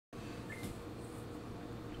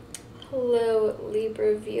Hello,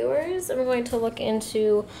 Libra viewers. I'm going to look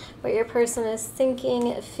into what your person is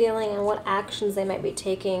thinking, feeling, and what actions they might be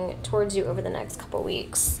taking towards you over the next couple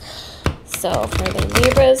weeks. So for the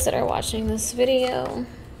Libras that are watching this video,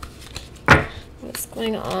 what's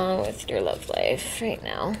going on with your love life right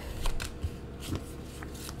now?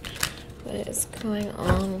 What is going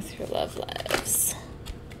on with your love lives?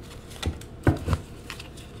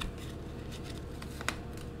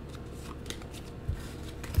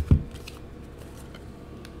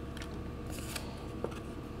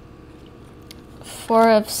 Four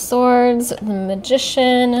of Swords, the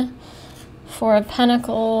Magician, Four of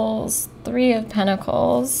Pentacles, Three of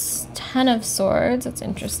Pentacles, Ten of Swords, that's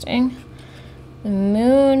interesting, the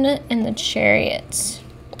Moon, and the Chariot.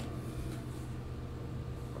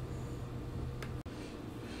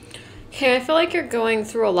 Okay, I feel like you're going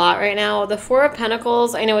through a lot right now. The Four of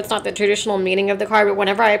Pentacles, I know it's not the traditional meaning of the card, but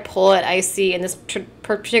whenever I pull it, I see in this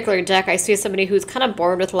particular deck, I see somebody who's kind of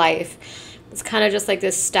bored with life. It's kind of just like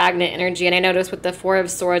this stagnant energy. And I notice with the Four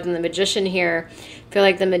of Swords and the Magician here, I feel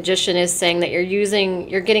like the Magician is saying that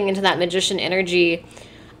you're getting into that Magician energy,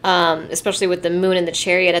 especially with the Moon and the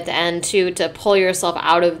Chariot at the end too, to pull yourself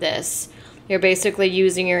out of this. You're basically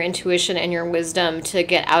using your intuition and your wisdom to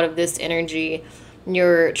get out of this energy.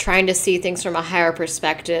 You're trying to see things from a higher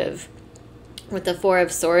perspective. With the Four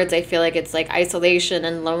of Swords, I feel like it's like isolation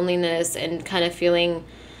and loneliness and kind of feeling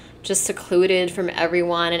just secluded from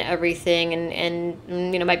everyone and everything,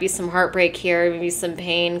 and you know, might be some heartbreak here, maybe some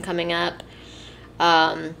pain coming up.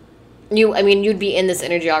 You'd be in this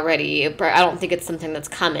energy already, but I don't think it's something that's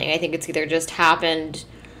coming. I think it's either just happened,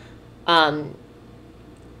 but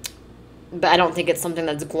I don't think it's something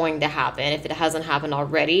that's going to happen if it hasn't happened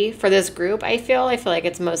already for this group. I feel like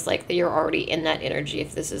it's most likely you're already in that energy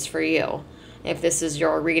if this is for you, if this is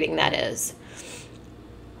your reading, that is.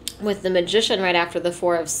 With the Magician right after the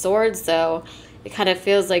Four of Swords, though, it kind of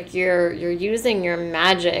feels like you're using your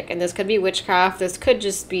magic, and this could be witchcraft. This could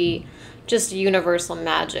just be just universal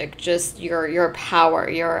magic, just your power,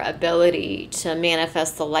 your ability to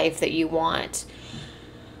manifest the life that you want.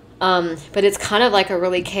 But it's kind of like a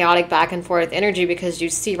really chaotic back and forth energy, because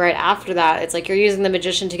you see right after that, it's like you're using the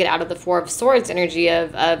Magician to get out of the Four of Swords energy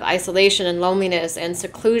of isolation and loneliness and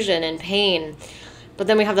seclusion and pain. But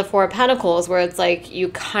then we have the Four of Pentacles, where it's like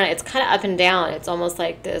it's kind of up and down. It's almost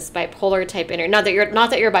like this bipolar type energy. Not that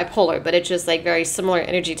you're bipolar, but it's just like very similar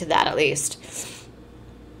energy to that, at least.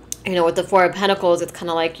 You know, with the Four of Pentacles, it's kind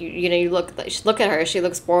of like you look at her. She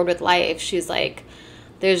looks bored with life. She's like,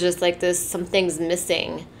 there's just like this, some things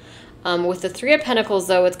missing. With the Three of Pentacles,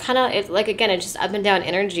 though, it's just up and down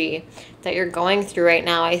energy that you're going through right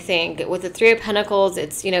now, I think. With the Three of Pentacles,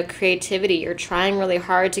 it's, creativity. You're trying really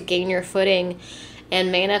hard to gain your footing and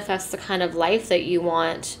manifest the kind of life that you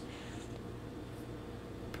want.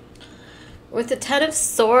 With the Ten of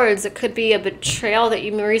Swords, it could be a betrayal that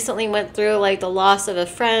you recently went through, like the loss of a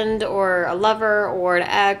friend or a lover or an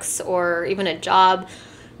ex or even a job.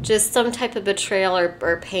 Just some type of betrayal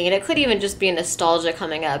or pain. It could even just be nostalgia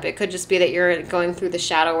coming up. It could just be that you're going through the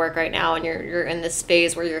shadow work right now, and you're in this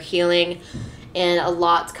phase where you're healing, and a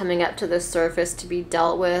lot's coming up to the surface to be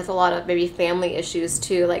dealt with. A lot of maybe family issues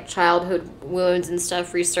too, like childhood wounds and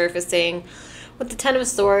stuff resurfacing. With the Ten of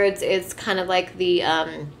Swords, it's kind of like the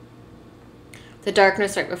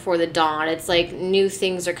darkness right before the dawn. It's like new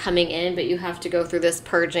things are coming in, but you have to go through this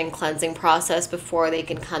purging, cleansing process before they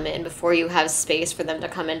can come in, before you have space for them to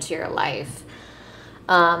come into your life.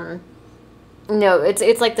 No,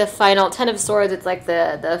 it's like the final Ten of Swords. It's like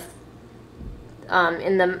the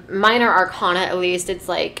in the minor arcana, at least, it's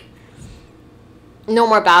like no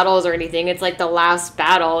more battles or anything. It's like the last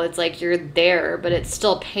battle. It's like you're there, but it's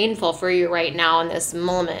still painful for you right now in this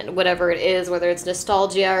moment, whatever it is, whether it's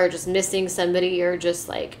nostalgia or just missing somebody or just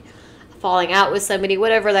like falling out with somebody,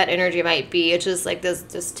 whatever that energy might be. It's just like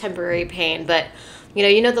this temporary pain, but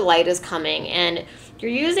you know the light is coming, and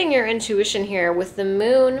you're using your intuition here with the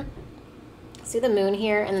Moon. See the Moon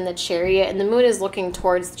here, and then the Chariot, and the Moon is looking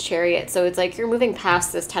towards the Chariot, so it's like you're moving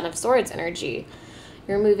past this Ten of Swords energy.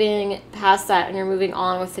 You're moving past that, and you're moving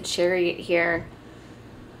on with the Chariot here,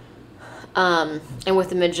 and with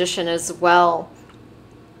the Magician as well.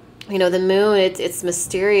 The Moon, it's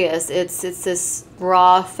mysterious. It's this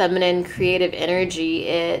raw, feminine, creative energy.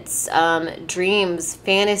 It's dreams,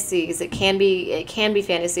 fantasies. It can be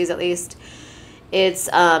fantasies, at least. It's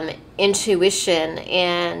intuition,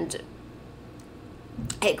 and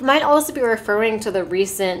it might also be referring to the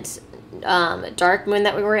recent dark moon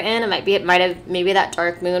that we were in. Maybe that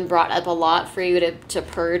dark moon brought up a lot for you to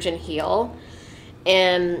purge and heal.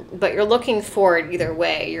 But you're looking forward either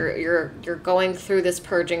way. You're going through this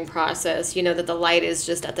purging process. You know that the light is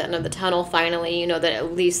just at the end of the tunnel finally. You know that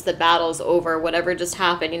at least the battle's over. Whatever just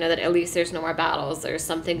happened, you know that at least there's no more battles. There's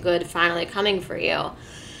something good finally coming for you.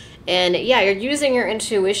 And yeah, you're using your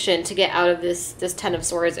intuition to get out of this Ten of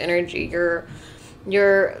Swords energy.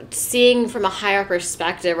 You're seeing from a higher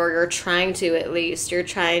perspective, or you're trying to, at least. You're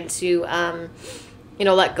trying to you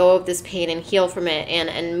know, let go of this pain and heal from it,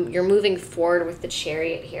 and you're moving forward with the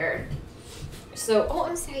Chariot here. So, oh,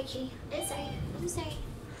 I'm sorry, Kitty. I'm sorry.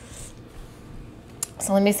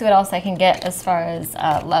 So let me see what else I can get as far as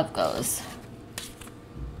love goes.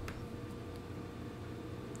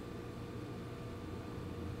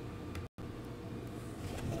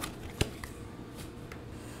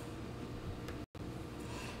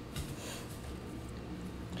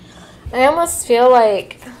 I almost feel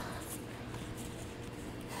like,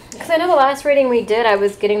 because I know the last reading we did, I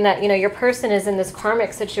was getting that, you know, your person is in this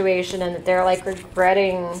karmic situation and that they're like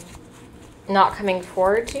regretting not coming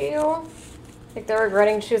forward to you. Like they're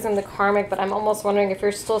regretting choosing the karmic, but I'm almost wondering if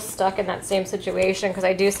you're still stuck in that same situation, because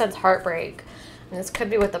I do sense heartbreak. And this could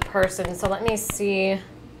be with the person. So let me see.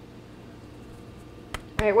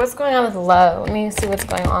 All right, what's going on with love? Let me see what's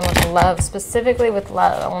going on with love, specifically with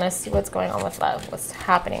love. I want to see what's going on with love. What's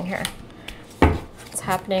happening here? What's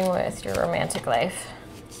happening with your romantic life?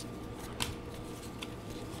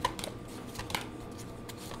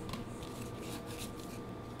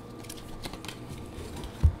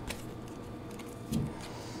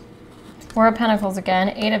 Four of Pentacles again,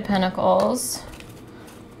 Eight of Pentacles.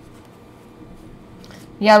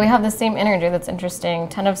 Yeah, we have the same energy. That's interesting.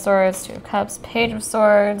 Ten of Swords, Two of Cups, Page of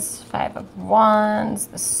Swords, Five of Wands,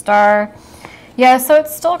 the Star. Yeah, so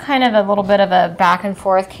it's still kind of a little bit of a back and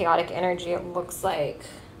forth chaotic energy, it looks like.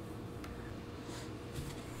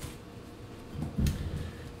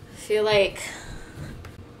 I feel like...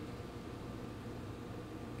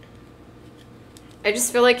 I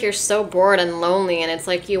just feel like you're so bored and lonely, and it's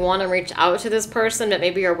like you want to reach out to this person, but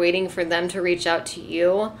maybe you're waiting for them to reach out to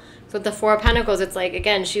you. So with the Four of Pentacles, it's like,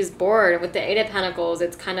 again, she's bored. With the Eight of Pentacles,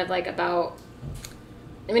 it's kind of like about,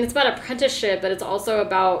 I mean, it's about apprenticeship, but it's also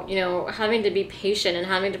about, you know, having to be patient and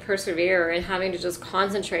having to persevere and having to just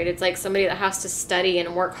concentrate. It's like somebody that has to study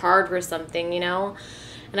and work hard for something, you know?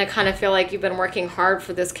 And I kind of feel like you've been working hard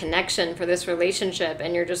for this connection, for this relationship,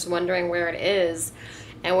 and you're just wondering where it is.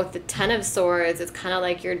 And with the Ten of Swords, it's kind of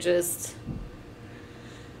like you're just...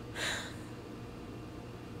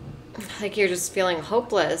 like you're just feeling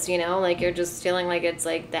hopeless, you know? Like you're just feeling like it's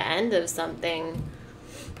like the end of something.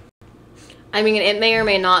 I mean, it may or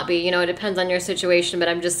may not be, you know, it depends on your situation, but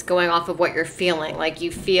I'm just going off of what you're feeling. Like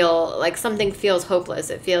you feel like something feels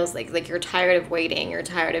hopeless. It feels like you're tired of waiting. You're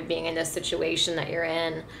tired of being in this situation that you're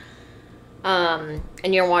in. And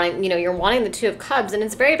you're wanting, you know, you're wanting the Two of Cups, and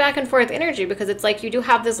it's very back and forth energy, because it's like you do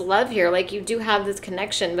have this love here, like you do have this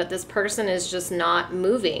connection, but this person is just not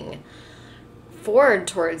moving forward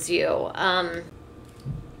towards you.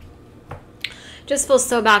 Just feels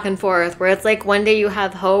so back and forth, where it's like one day you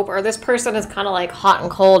have hope, or this person is kind of like hot and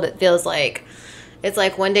cold. It feels like it's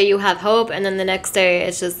like one day you have hope, and then the next day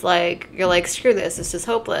it's just like you're like, screw this, it's just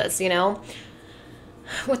hopeless, you know.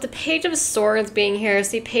 With the Page of Swords being here,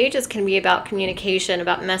 see, pages can be about communication,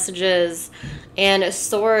 about messages, and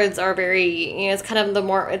swords are very, you know, it's kind of the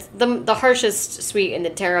more, it's the harshest suite in the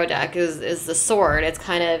tarot deck is the sword. It's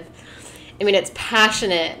kind of, I mean, it's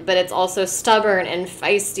passionate, but it's also stubborn and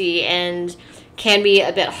feisty and can be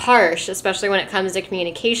a bit harsh, especially when it comes to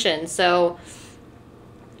communication. So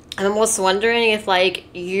I'm almost wondering if, like,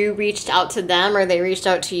 you reached out to them or they reached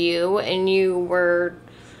out to you, and you were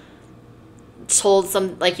told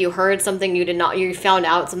some, like you heard something you did not, you found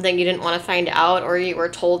out something you didn't want to find out, or you were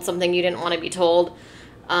told something you didn't want to be told,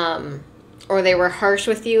 or they were harsh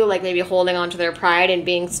with you, like maybe holding on to their pride and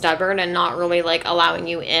being stubborn and not really like allowing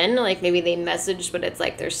you in. Like maybe they messaged, but it's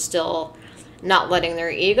like they're still not letting their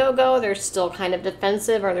ego go. They're still kind of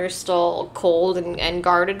defensive, or they're still cold and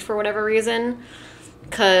guarded for whatever reason.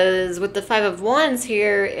 Because with the Five of Wands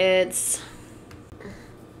here, it's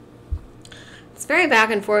very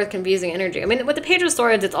back and forth, confusing energy. I mean, with the Page of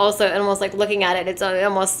Swords, it's also almost like looking at it, it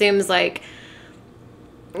almost seems like,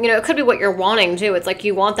 you know, it could be what you're wanting too. It's like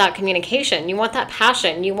you want that communication, you want that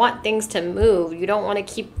passion, you want things to move. You don't want to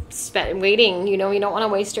keep waiting, you know, you don't want to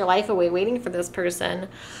waste your life away waiting for this person.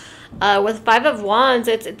 With Five of Wands,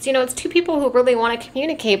 it's you know, it's two people who really want to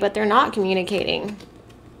communicate, but they're not communicating.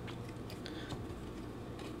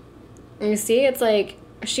 And you see, it's like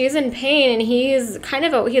she's in pain, and he's kind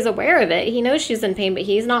of he's aware of it. He knows she's in pain, but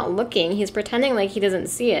he's not looking. He's pretending like he doesn't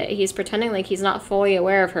see it. He's pretending like he's not fully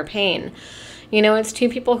aware of her pain. You know, it's two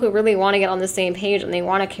people who really want to get on the same page and they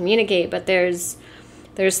want to communicate, but there's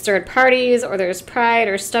third parties, or there's pride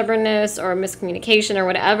or stubbornness or miscommunication or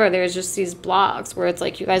whatever. There's just these blocks where it's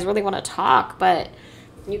like you guys really want to talk, but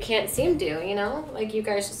you can't seem to, you know? Like you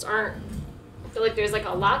guys just aren't. I feel like there's like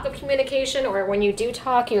a lack of communication, or when you do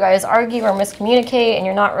talk, you guys argue or miscommunicate and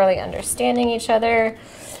you're not really understanding each other.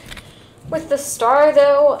 With the Star,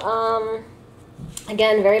 though,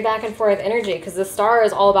 again, very back and forth energy, because the Star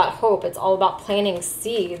is all about hope. It's all about planting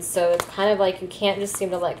seeds. So it's kind of like you can't just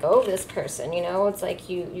seem to let go of this person, you know? It's like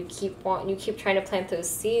you keep trying to plant those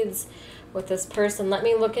seeds with this person. Let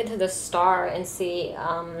me look into the Star and see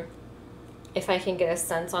if I can get a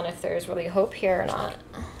sense on if there's really hope here or not.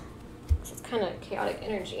 It's kind of chaotic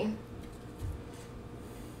energy.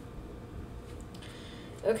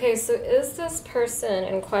 Okay, so is this person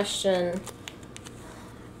in question,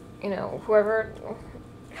 you know, however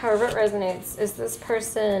it resonates, is this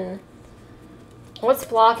person, what's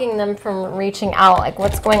blocking them from reaching out? Like,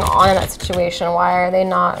 what's going on in that situation? Why are they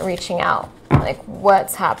not reaching out? Like,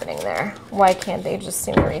 what's happening there? Why can't they just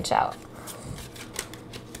seem to reach out?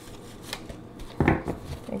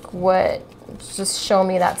 Like, what, just show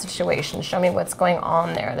me that situation. Show me what's going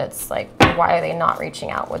on there. That's like, why are they not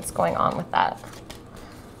reaching out? What's going on with that?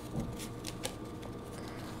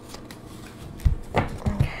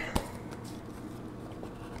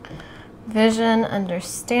 Vision,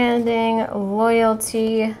 understanding,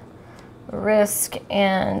 loyalty, risk,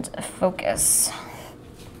 and focus.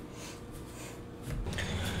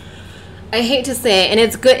 I hate to say it, and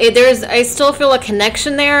it's good. I still feel a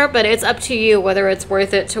connection there, but it's up to you whether it's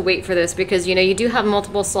worth it to wait for this, because, you know, you do have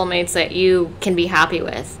multiple soulmates that you can be happy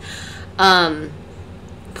with.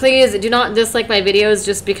 Please do not dislike my videos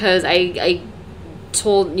just because I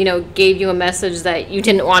gave you a message that you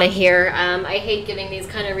didn't want to hear. I hate giving these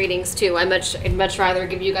kind of readings too. I'd much rather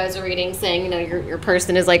give you guys a reading saying, you know, your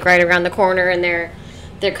person is like right around the corner and they're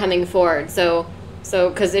coming forward. So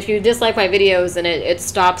because if you dislike my videos, then it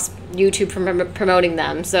stops YouTube from promoting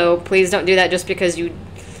them. So please don't do that just because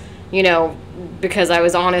because I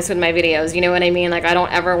was honest with my videos. You know what I mean? Like, I don't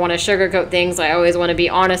ever want to sugarcoat things. I always want to be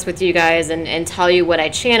honest with you guys and tell you what I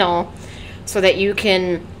channel, so that you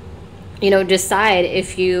can, you know, decide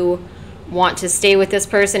if you want to stay with this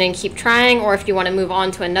person and keep trying, or if you want to move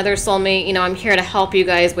on to another soulmate. You know, I'm here to help you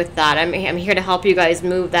guys with that. I'm here to help you guys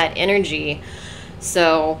move that energy.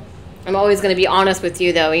 So I'm always going to be honest with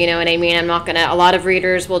you, though. You know what I mean? I'm not going to, a lot of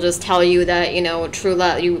readers will just tell you that, you know, true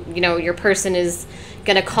love, you know, your person is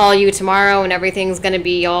going to call you tomorrow and everything's going to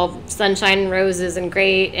be all sunshine and roses and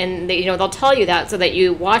great. And they, you know, they'll tell you that so that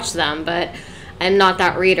you watch them. But I'm not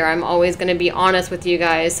that reader. I'm always going to be honest with you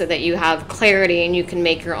guys so that you have clarity and you can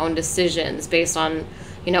make your own decisions based on,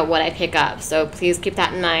 you know, what I pick up. So please keep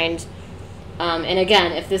that in mind. And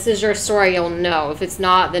again, if this is your story, you'll know. If it's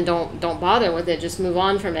not, then don't bother with it. Just move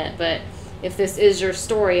on from it. But if this is your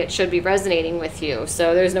story, it should be resonating with you.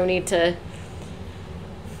 So there's no need to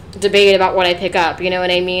debate about what I pick up. You know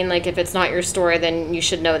what I mean? Like, if it's not your story, then you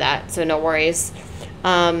should know that. So no worries.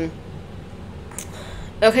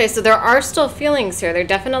 Okay, so there are still feelings here. There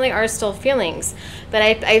definitely are still feelings. But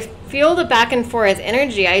I feel the back and forth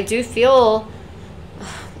energy. I do feel...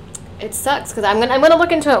 It sucks because I'm gonna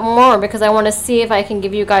look into it more, because I want to see if I can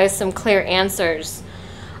give you guys some clear answers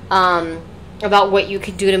about what you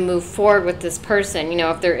could do to move forward with this person. You know,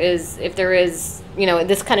 if there is, you know,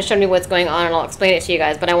 this kind of showed me what's going on, and I'll explain it to you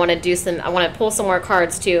guys. But I want to pull some more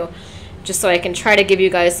cards too, just so I can try to give you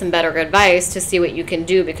guys some better advice to see what you can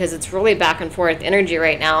do, because it's really back and forth energy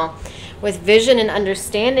right now. With vision and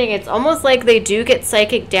understanding, it's almost like they do get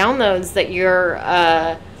psychic downloads that you're,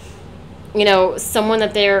 you know, someone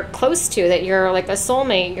that they're close to, that you're like a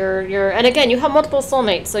soulmate. And again, you have multiple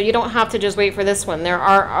soulmates, so you don't have to just wait for this one. There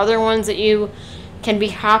are other ones that you can be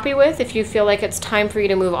happy with if you feel like it's time for you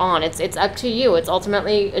to move on. It's up to you.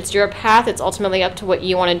 It's your path. It's ultimately up to what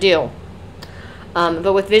you want to do.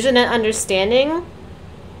 But with vision and understanding,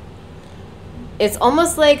 it's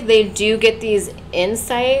almost like they do get these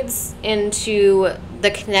insights into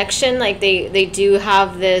the connection. Like they do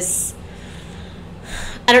have this,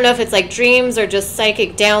 I don't know if it's like dreams or just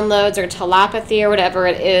psychic downloads or telepathy or whatever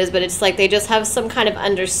it is, but it's like they just have some kind of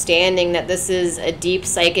understanding that this is a deep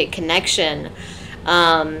psychic connection.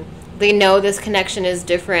 They know this connection is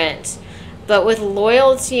different. But with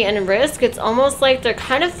loyalty and risk, it's almost like they're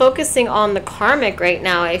kind of focusing on the karmic right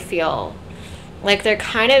now, I feel. Like they're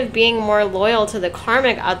kind of being more loyal to the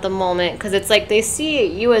karmic at the moment, because it's like they see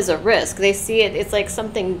you as a risk. They see it's like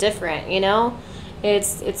something different, you know?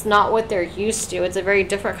 It's not what they're used to. It's a very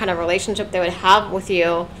different kind of relationship they would have with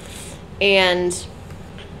you. And,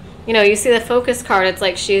 you know, you see the focus card. It's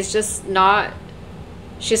like she's just not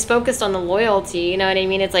she's focused on the loyalty, you know what I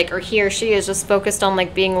mean? It's like, or he or she is just focused on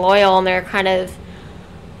like being loyal, and they're kind of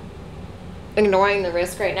ignoring the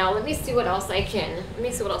risk right now. Let me see what else I can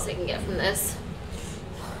get from this.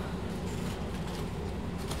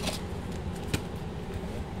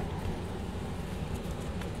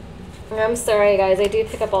 I'm sorry, guys. I do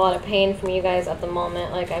pick up a lot of pain from you guys at the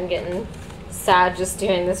moment. Like, I'm getting sad just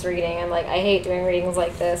doing this reading. I'm like, I hate doing readings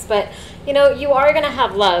like this. But, you know, you are going to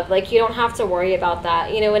have love. Like, you don't have to worry about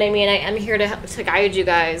that. You know what I mean? I'm here to guide you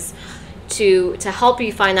guys to help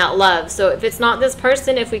you find that love. So if it's not this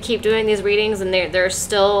person, if we keep doing these readings and they're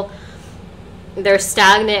stagnant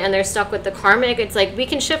and they're stuck with the karmic, it's like we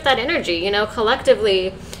can shift that energy, you know,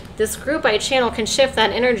 collectively. This group I channel can shift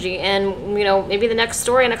that energy, and you know, maybe the next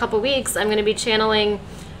story in a couple weeks I'm going to be channeling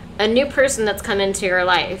a new person that's come into your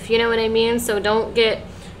life, you know what I mean? So don't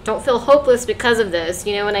feel hopeless because of this,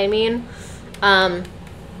 you know what I mean?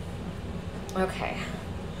 Okay,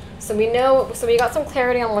 so we got some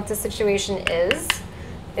clarity on what the situation is.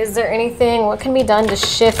 Is there anything, what can be done to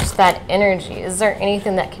shift that energy? Is there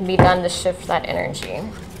anything that can be done to shift that energy?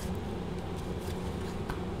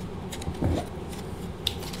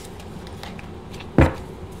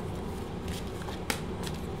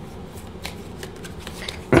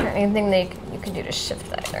 Anything you can do to shift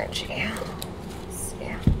that energy? Let's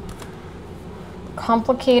see.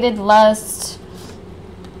 Complicated lust,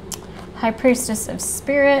 High Priestess of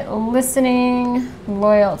Spirit, listening,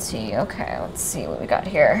 loyalty. Okay, let's see what we got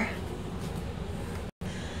here.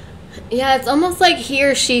 Yeah, it's almost like he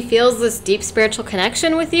or she feels this deep spiritual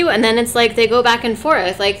connection with you, and then it's like they go back and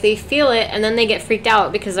forth. Like they feel it, and then they get freaked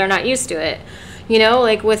out because they're not used to it. You know,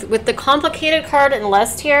 like with the complicated card and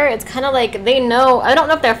lust here, it's kind of like they know, I don't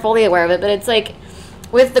know if they're fully aware of it, but it's like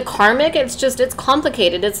with the karmic, it's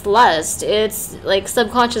complicated. It's lust. It's like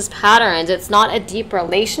subconscious patterns. It's not a deep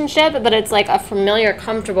relationship, but it's like a familiar,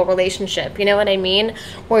 comfortable relationship. You know what I mean?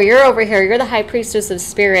 Where you're over here, you're the High Priestess of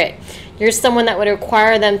Spirit. You're someone that would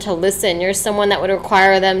require them to listen. You're someone that would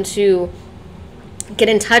require them to get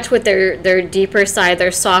in touch with their deeper side,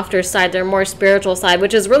 their softer side, their more spiritual side,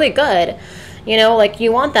 which is really good. You know, like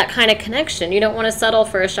you want that kind of connection. You don't want to settle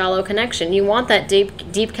for a shallow connection. You want that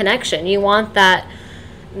deep connection. You want that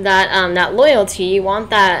loyalty. You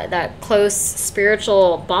want that close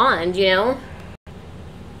spiritual bond, you know?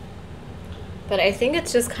 But I think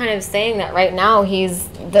it's just kind of saying that right now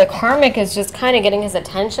the karmic is just kind of getting his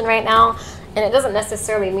attention right now. And it doesn't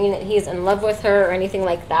necessarily mean that he's in love with her or anything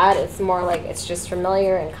like that. It's more like it's just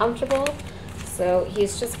familiar and comfortable. So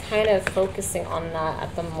he's just kind of focusing on that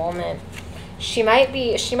at the moment. She might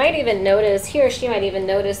even notice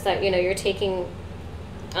that, you know, you're taking,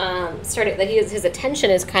 that his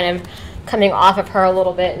attention is kind of coming off of her a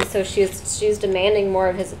little bit. And so she's demanding more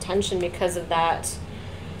of his attention because of that.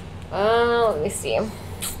 Let me see.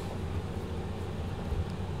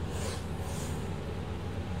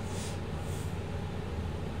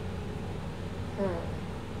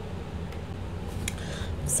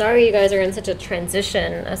 Sorry you guys are in such a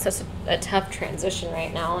transition, such a tough transition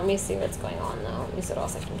right now. Let me see what's going on though. Let me see what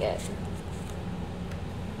else I can get.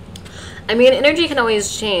 I mean, energy can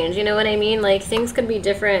always change, you know what I mean? Like things could be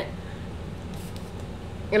different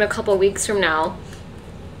in a couple weeks from now.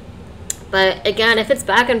 But again, if it's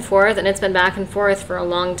back and forth, and it's been back and forth for a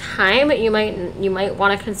long time, you might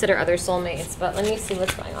want to consider other soulmates. But let me see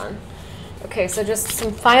what's going on. Okay, so just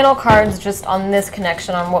some final cards just on this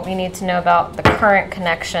connection, on what we need to know about the current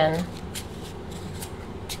connection.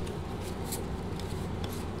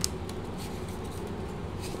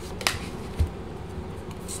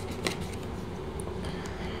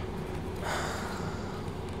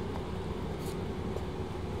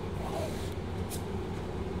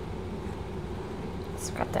 So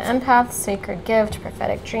we've got the empath, sacred gift,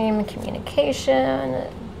 prophetic dream, communication,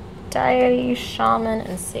 deity, shaman,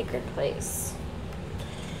 and sacred place.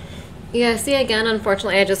 Yeah, see, again,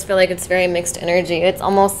 unfortunately, I just feel like it's very mixed energy. It's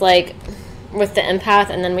almost like with the empath,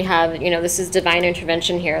 and then we have, you know, this is divine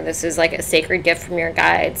intervention here. This is like a sacred gift from your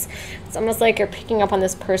guides. It's almost like you're picking up on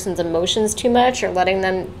this person's emotions too much, or letting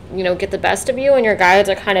them, you know, get the best of you, and your guides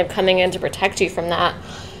are kind of coming in to protect you from that.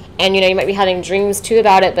 And, you know, you might be having dreams too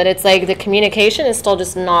about it, but it's like the communication is still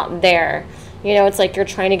just not there. You know, it's like you're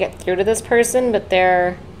trying to get through to this person, but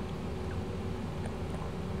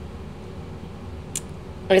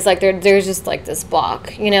it's like there's just like this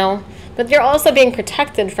block, you know? But you're also being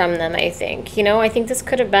protected from them, I think. You know, I think this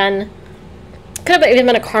could have even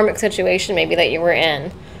been a karmic situation maybe that you were in.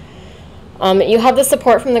 You have the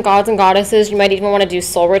support from the gods and goddesses. You might even want to do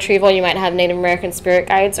soul retrieval. You might have Native American spirit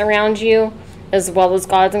guides around you. as well as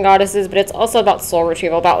gods and goddesses, but it's also about soul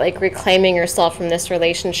retrieval, about like reclaiming yourself from this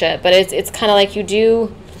relationship. But it's kind of like you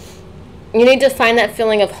need to find that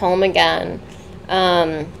feeling of home again.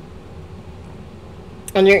 And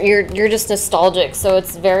you're just nostalgic, so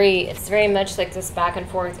it's very much like this back and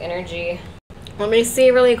forth energy. Let me see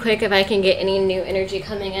really quick if I can get any new energy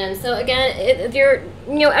coming in. So again,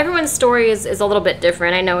 everyone's story is a little bit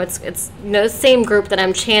different. I know it's the same group that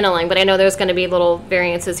I'm channeling, but I know there's going to be little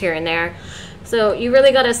variances here and there. So you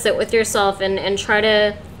really got to sit with yourself and try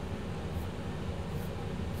to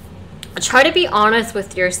be honest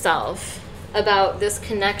with yourself about this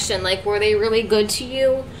connection. Like, were they really good to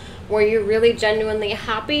you? Were you really genuinely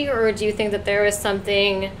happy? Or do you think that there was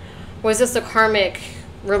something, was this a karmic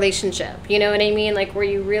relationship? You know what I mean? Like, were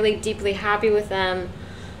you really deeply happy with them?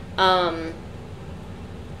 Or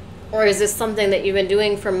is this something that you've been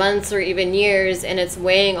doing for months or even years, and it's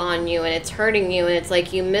weighing on you and it's hurting you, and it's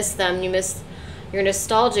like you miss them, you're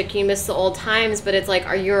nostalgic, you miss the old times, but it's like,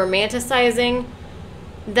 are you romanticizing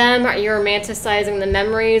them? Are you romanticizing the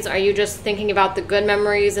memories? Are you just thinking about the good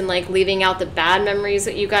memories and like leaving out the bad memories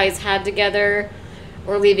that you guys had together?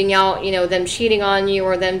 Or leaving out, them cheating on you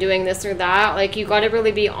or them doing this or that? Like, you got to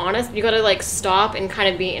really be honest. You got to like stop and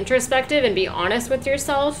kind of be introspective and be honest with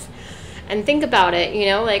yourself and think about it.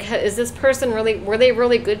 Like, is this person were they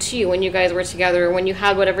really good to you when you guys were together, or when you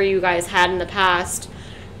had whatever you guys had in the past?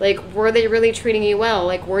 Like, were they really treating you well?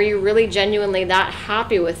 Like, were you really genuinely that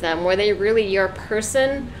happy with them? Were they really your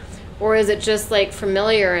person? Or is it just like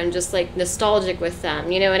familiar and just like nostalgic with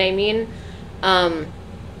them? You know what I mean?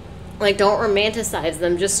 Like, don't romanticize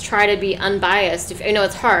them. Just try to be unbiased. I know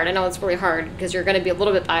it's hard. I know it's really hard because you're going to be a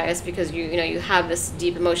little bit biased because you have this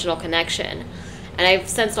deep emotional connection. And I've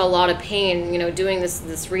sensed a lot of pain, doing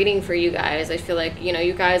this reading for you guys. I feel like,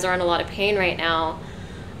 you guys are in a lot of pain right now.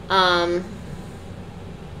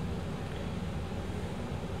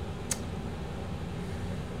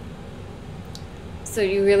 So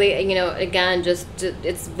you really, again, just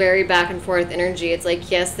it's very back and forth energy. It's like,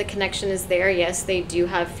 yes, the connection is there. Yes, they do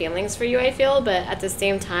have feelings for you, I feel. But at the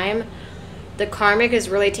same time, the karmic is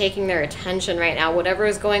really taking their attention right now. Whatever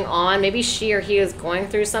is going on, maybe she or he is going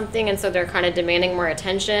through something, and so they're kind of demanding more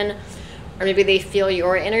attention. Or maybe they feel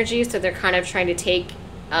your energy, so they're kind of trying to take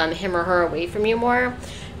him or her away from you more.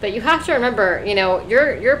 But you have to remember,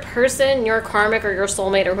 your person, your karmic or your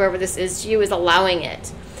soulmate or whoever this is to you is allowing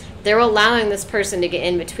it. They're allowing this person to get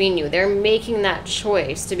in between you. They're making that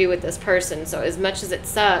choice to be with this person. So as much as it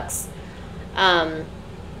sucks, do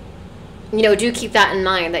keep that in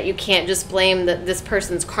mind, that you can't just blame this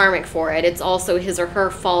person's karmic for it. It's also his or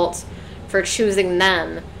her fault for choosing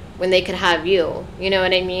them when they could have you. You know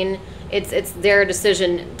what I mean? It's their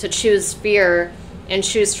decision to choose fear and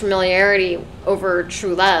choose familiarity over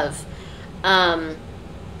true love.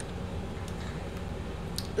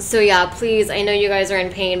 So yeah, please, I know you guys are in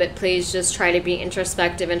pain, but please just try to be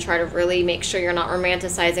introspective and try to really make sure you're not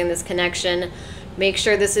romanticizing this connection. Make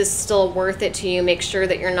sure this is still worth it to you. Make sure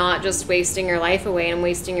that you're not just wasting your life away and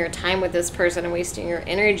wasting your time with this person and wasting your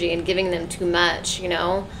energy and giving them too much,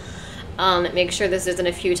 Make sure this isn't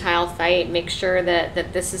a futile fight. Make sure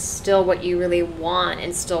that this is still what you really want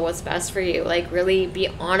and still what's best for you. Like, really be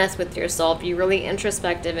honest with yourself. Be really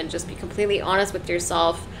introspective and just be completely honest with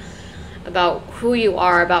yourself about who you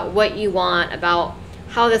are, about what you want, about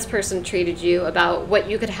how this person treated you, about what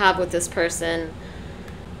you could have with this person.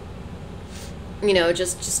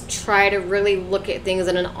 Just try to really look at things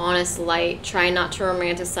in an honest light. Try not to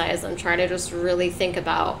romanticize them. Try to just really think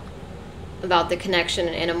about the connection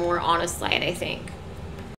in a more honest light, I think.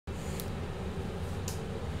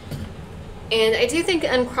 And I do think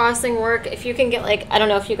uncrossing work, if you can get, like, I don't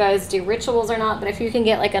know if you guys do rituals or not, but if you can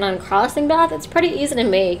get like an uncrossing bath, it's pretty easy to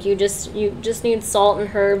make. You just need salt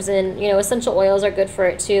and herbs, and essential oils are good for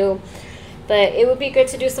it too. But it would be good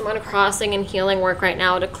to do some uncrossing and healing work right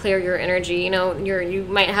now to clear your energy. You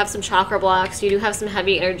might have some chakra blocks. You do have some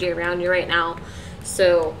heavy energy around you right now.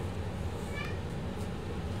 So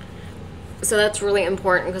that's really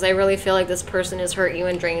important, because I really feel like this person has hurt you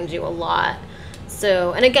and drained you a lot.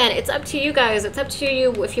 So, and again, it's up to you guys. It's up to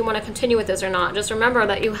you if you want to continue with this or not. Just remember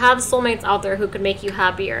that you have soulmates out there who could make you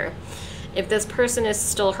happier. If this person is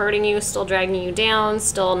still hurting you, still dragging you down,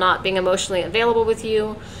 still not being emotionally available with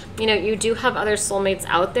you, you do have other soulmates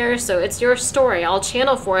out there. So it's your story. I'll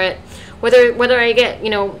channel for it. Whether I get,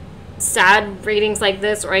 sad readings like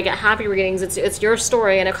this or I get happy readings, it's your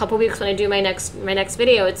story. In a couple weeks when I do my next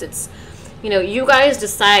video, it's you guys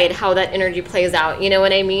decide how that energy plays out. You know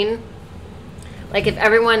what I mean? Like, if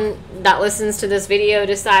everyone that listens to this video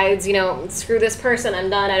decides, screw this person, I'm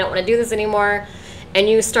done, I don't want to do this anymore, and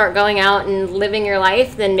you start going out and living your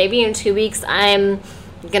life, then maybe in 2 weeks I'm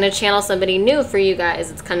going to channel somebody new for you guys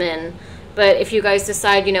that's come in. But if you guys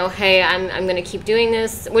decide, you know, hey, I'm going to keep doing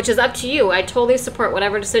this, which is up to you. I totally support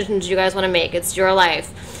whatever decisions you guys want to make. It's your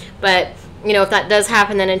life. But, you know, if that does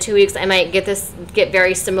happen, then in 2 weeks I might get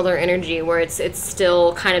very similar energy where it's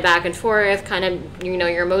still kind of back and forth, kind of, you know,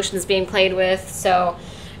 your emotions being played with. So,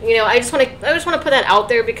 you know, I just want to put that out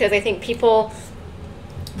there, because I think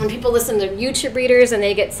when people listen to YouTube readers and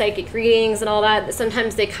they get psychic readings and all that,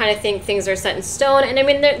 sometimes they kind of think things are set in stone. And I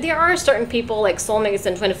mean, there are certain people like soulmates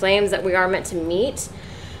and twin flames that we are meant to meet,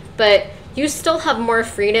 but you still have more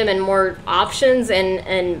freedom and more options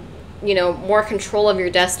and you know, more control of your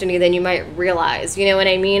destiny than you might realize. You know what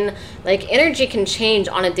I mean? Like, energy can change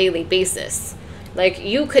on a daily basis. Like,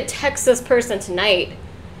 you could text this person tonight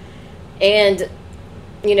and,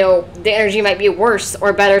 you know, the energy might be worse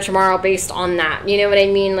or better tomorrow based on that. You know what I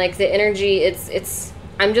mean? Like, the energy,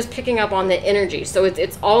 I'm just picking up on the energy. So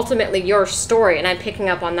it's ultimately your story, and I'm picking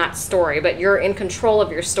up on that story, but you're in control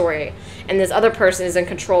of your story. And this other person is in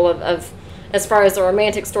control of as far as the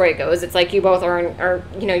romantic story goes. It's like you both are,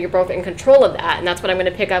 you know, you're both in control of that. And that's what I'm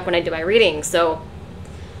going to pick up when I do my reading. So,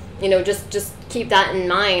 you know, just keep that in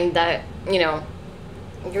mind, that, you know,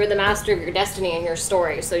 you're the master of your destiny and your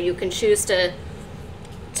story. So you can choose to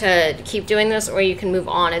keep doing this, or you can move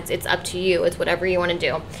on. It's up to you. It's whatever you want to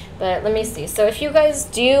do. But let me see. So if you guys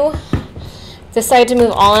do decide to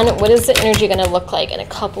move on, what is the energy going to look like in a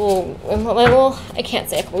couple, well, I can't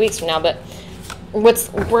say a couple weeks from now, but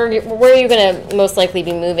where are you going to most likely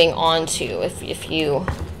be moving on to if you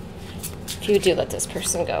do let this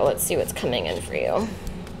person go? Let's see what's coming in for you.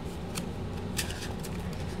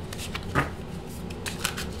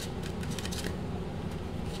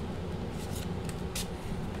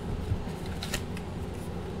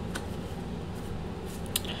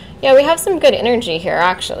 Yeah, we have some good energy here,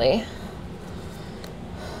 actually.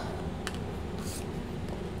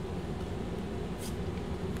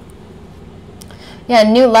 Yeah,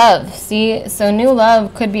 new love. See, so new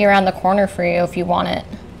love could be around the corner for you if you want it.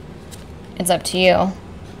 It's up to you.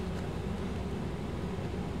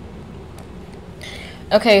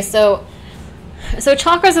 Okay, so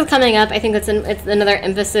chakras is coming up. I think it's another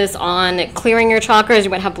emphasis on clearing your chakras. You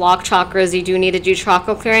might have blocked chakras. You do need to do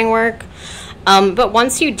chakra clearing work. But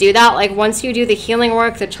once you do that, like once you do the healing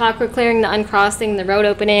work, the chakra clearing, the uncrossing, the road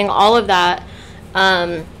opening, all of that,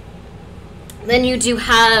 then you do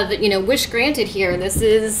have, you know, wish granted here.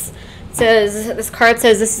 This card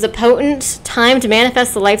says this is a potent time to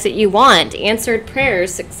manifest the life that you want. Answered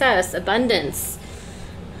prayers, success, abundance.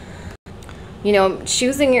 You know,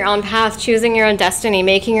 choosing your own path, choosing your own destiny,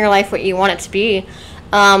 making your life what you want it to be.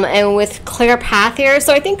 And with clear path here,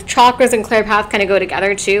 so I think chakras and clear path kind of go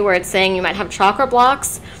together too, where it's saying you might have chakra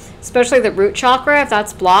blocks, especially the root chakra. If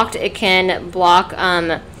that's blocked, it can block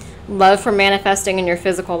love from manifesting in your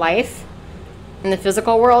physical life, in the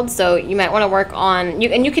physical world. So you might want to work on,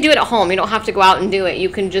 and you can do it at home. You don't have to go out and do it. You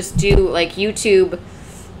can just do like YouTube,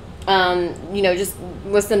 you know, just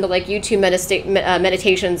listen to like YouTube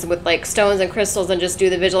meditations with like stones and crystals and just do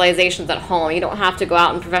the visualizations at home. You don't have to go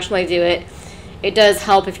out and professionally do it. It does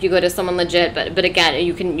help if you go to someone legit, but again,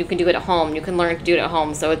 you can do it at home. You can learn to do it at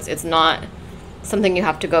home, so it's not something you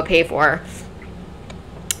have to go pay for.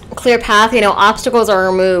 Clear path, you know, obstacles are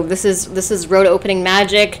removed. This is road opening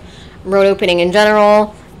magic, road opening in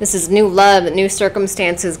general. This is new love, new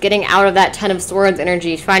circumstances, getting out of that Ten of Swords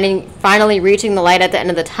energy, finally reaching the light at the end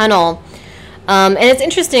of the tunnel. And it's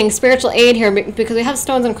interesting, spiritual aid here, because we have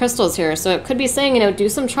stones and crystals here. So it could be saying, you know, do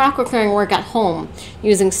some chakra clearing work at home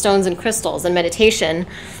using stones and crystals and meditation.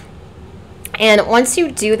 And once you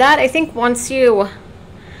do that, I think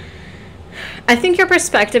your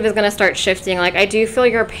perspective is going to start shifting. Like, I do feel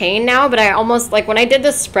your pain now, but I almost, like, when I did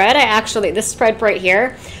this spread, this spread right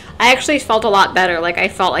here, I actually felt a lot better. Like, I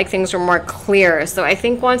felt like things were more clear. So I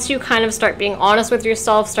think once you kind of start being honest with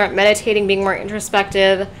yourself, start meditating, being more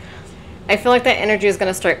introspective, I feel like that energy is going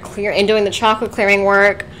to start clear, and doing the chakra clearing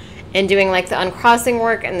work and doing like the uncrossing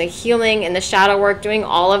work and the healing and the shadow work, doing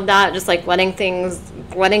all of that, just like letting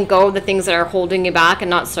go of the things that are holding you back and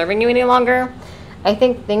not serving you any longer. I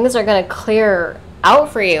think things are going to clear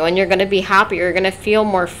out for you, and you're going to be happy. You're going to feel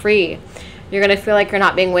more free. You're going to feel like you're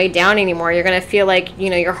not being weighed down anymore. You're going to feel like, you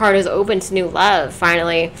know, your heart is open to new love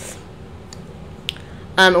finally.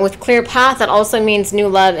 With clear path, that also means new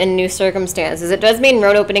love and new circumstances. It does mean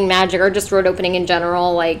road opening magic, or just road opening in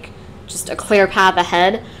general, like just a clear path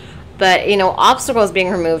ahead. But, you know, obstacles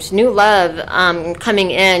being removed, new love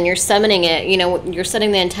coming in, you're summoning it, you know, you're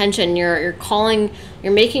setting the intention, you're calling,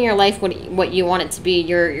 you're making your life what you want it to be.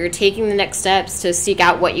 You're taking the next steps to seek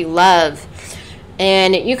out what you love.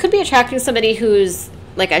 And you could be attracting somebody who's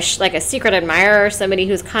like a secret admirer, somebody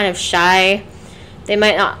who's kind of shy. They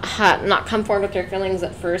might not come forward with their feelings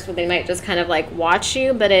at first, but they might just kind of like watch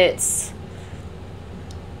you. But it's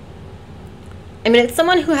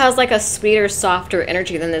someone who has like a sweeter, softer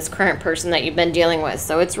energy than this current person that you've been dealing with.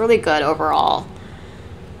 So it's really good overall.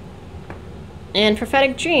 And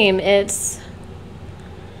prophetic dream,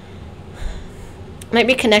 might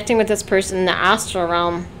be connecting with this person in the astral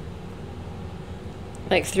realm,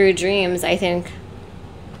 like through dreams, I think.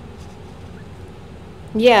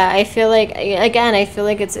 Yeah, I feel like, again,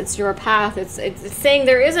 it's your path. It's saying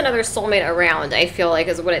there is another soulmate around, I feel like,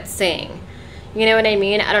 is what it's saying. You know what I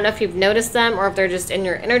mean? I don't know if you've noticed them or if they're just in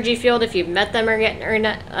your energy field, if you've met them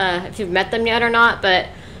if you've met them yet or not, but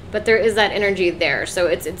there is that energy there. So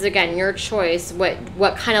it's again your choice.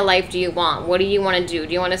 What kind of life do you want? What do you want to do?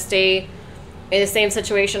 Do you want to stay in the same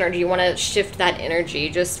situation, or do you want to shift that energy?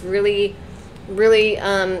 Just really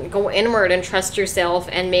go inward and trust yourself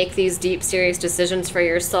and make these deep, serious decisions for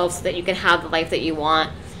yourself so that you can have the life that you want.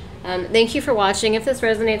 Thank you for watching. If this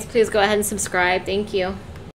resonates, please go ahead and subscribe. Thank you.